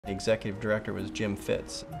The executive director was Jim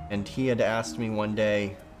Fitz, and he had asked me one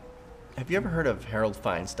day, have you ever heard of Harold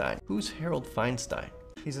Feinstein? Who's Harold Feinstein?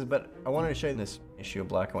 He says, but I wanted to show you this issue of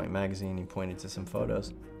Black and White magazine. He pointed to some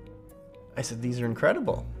photos. I said, these are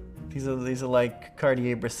incredible. These are like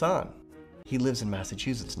Cartier-Bresson. He lives in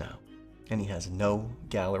Massachusetts now, and he has no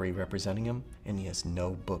gallery representing him, and he has no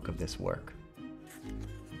book of this work.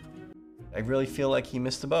 I really feel like he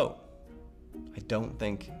missed the boat. I don't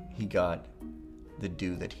think he got the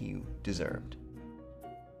due that he deserved.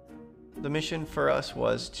 The mission for us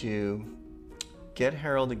was to get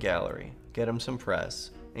Harold a gallery, get him some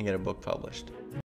press, and get a book published.